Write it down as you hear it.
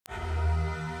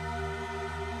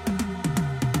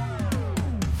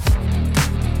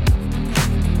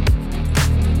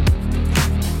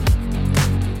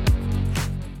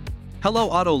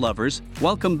Hello auto lovers,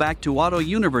 welcome back to Auto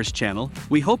Universe channel.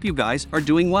 We hope you guys are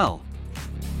doing well.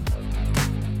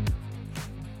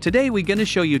 Today we gonna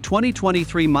show you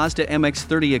 2023 Mazda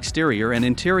MX-30 exterior and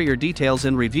interior details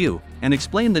in review, and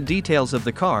explain the details of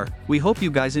the car. We hope you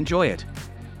guys enjoy it.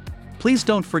 Please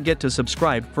don't forget to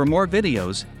subscribe for more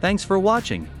videos. Thanks for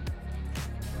watching.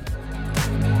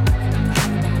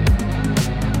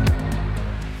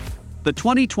 The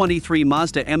 2023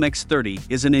 Mazda MX-30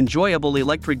 is an enjoyable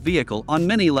electric vehicle on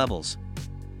many levels.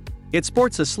 It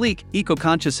sports a sleek,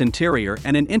 eco-conscious interior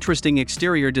and an interesting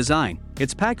exterior design.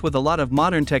 It's packed with a lot of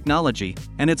modern technology,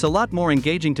 and it's a lot more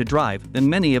engaging to drive than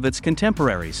many of its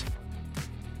contemporaries.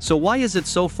 So why is it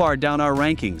so far down our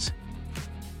rankings?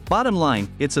 Bottom line,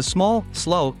 it's a small,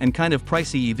 slow, and kind of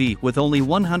pricey EV with only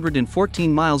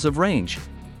 114 miles of range.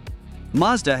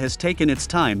 Mazda has taken its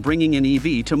time bringing an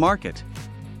EV to market.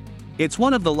 It's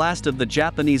one of the last of the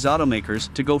Japanese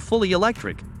automakers to go fully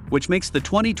electric, which makes the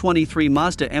 2023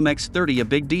 Mazda MX-30 a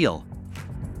big deal.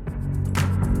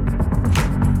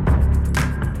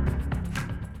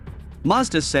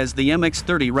 Mazda says the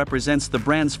MX-30 represents the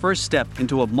brand's first step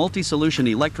into a multi-solution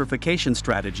electrification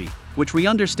strategy, which we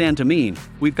understand to mean,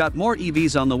 we've got more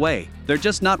EVs on the way, they're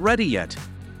just not ready yet.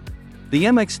 The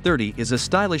MX-30 is a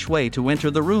stylish way to enter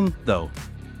the room, though.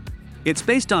 It's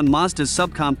based on Mazda's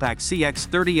subcompact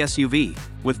CX-30 SUV,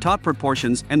 with top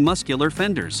proportions and muscular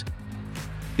fenders.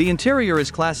 The interior is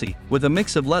classy, with a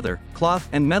mix of leather, cloth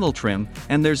and metal trim,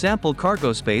 and there's ample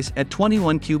cargo space at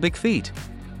 21 cubic feet.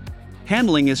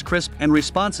 Handling is crisp and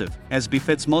responsive, as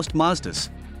befits most Mazdas.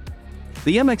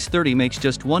 The MX-30 makes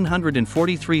just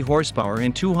 143 horsepower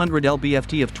and 200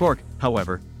 lb-ft of torque,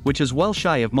 however, which is well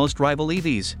shy of most rival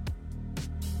EVs.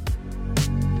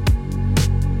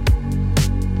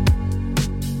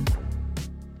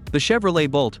 The Chevrolet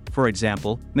Bolt, for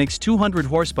example, makes 200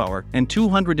 horsepower and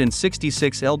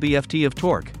 266 lb-ft of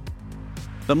torque.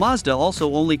 The Mazda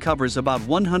also only covers about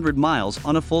 100 miles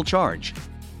on a full charge.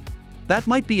 That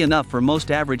might be enough for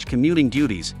most average commuting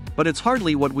duties, but it's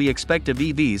hardly what we expect of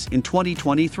EVs in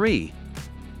 2023.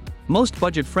 Most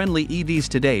budget-friendly EVs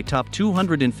today top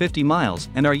 250 miles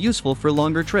and are useful for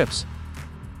longer trips.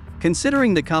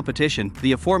 Considering the competition,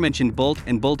 the aforementioned Bolt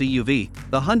and Bolt EUV,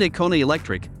 the Hyundai Kona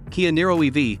Electric, Kia Niro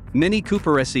EV, Mini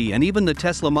Cooper SE and even the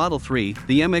Tesla Model 3,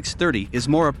 the MX-30 is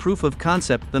more a proof of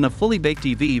concept than a fully baked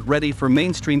EV ready for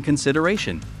mainstream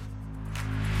consideration.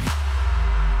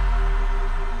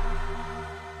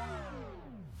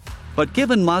 But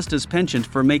given Mazda's penchant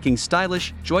for making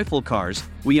stylish, joyful cars,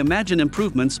 we imagine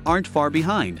improvements aren't far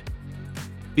behind.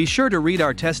 Be sure to read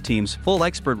our test team's full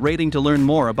expert rating to learn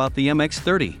more about the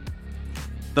MX-30.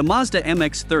 The Mazda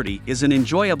MX-30 is an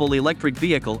enjoyable electric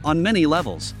vehicle on many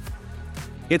levels.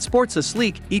 It sports a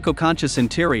sleek, eco-conscious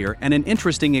interior and an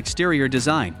interesting exterior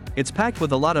design. It's packed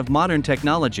with a lot of modern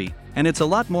technology, and it's a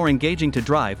lot more engaging to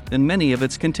drive than many of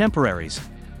its contemporaries.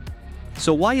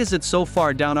 So why is it so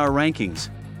far down our rankings?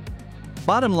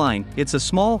 Bottom line, it's a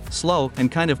small, slow, and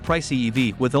kind of pricey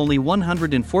EV with only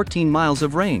 114 miles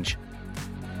of range.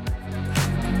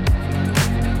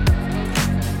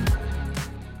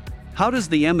 How does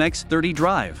the MX-30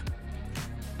 drive?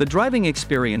 The driving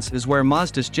experience is where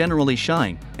Mazdas generally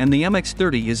shine, and the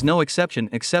MX-30 is no exception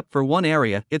except for one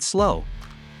area: it's slow.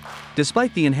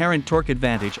 Despite the inherent torque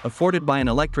advantage afforded by an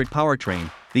electric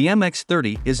powertrain, the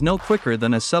MX-30 is no quicker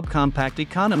than a subcompact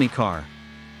economy car.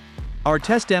 Our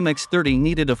test MX-30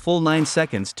 needed a full 9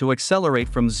 seconds to accelerate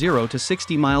from 0 to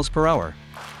 60 miles per hour.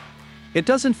 It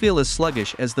doesn't feel as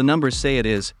sluggish as the numbers say it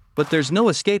is, but there's no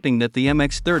escaping that the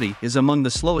MX-30 is among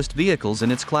the slowest vehicles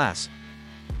in its class.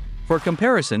 For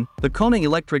comparison, the Kona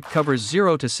Electric covers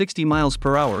 0 to 60 miles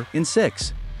per hour in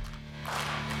 6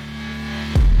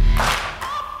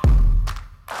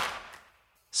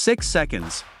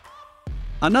 seconds.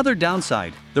 Another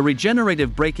downside, the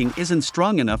regenerative braking isn't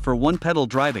strong enough for one-pedal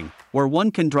driving, where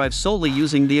one can drive solely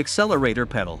using the accelerator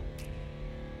pedal.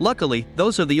 Luckily,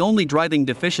 those are the only driving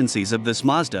deficiencies of this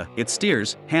Mazda. It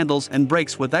steers, handles and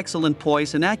brakes with excellent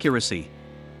poise and accuracy.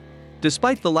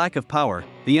 Despite the lack of power,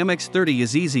 the MX-30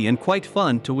 is easy and quite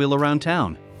fun to wheel around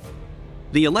town.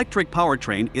 The electric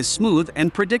powertrain is smooth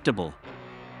and predictable.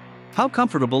 How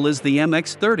comfortable is the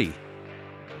MX-30?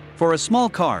 For a small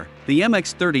car, the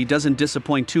MX-30 doesn't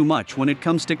disappoint too much when it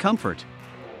comes to comfort.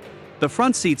 The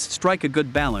front seats strike a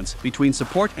good balance between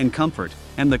support and comfort,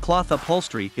 and the cloth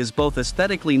upholstery is both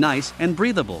aesthetically nice and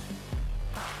breathable.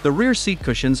 The rear seat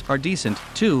cushions are decent,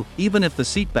 too, even if the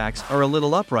seat backs are a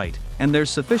little upright, and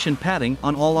there's sufficient padding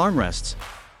on all armrests.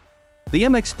 The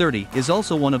MX-30 is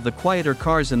also one of the quieter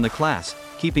cars in the class,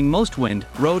 keeping most wind,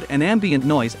 road and ambient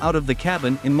noise out of the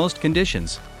cabin in most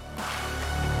conditions.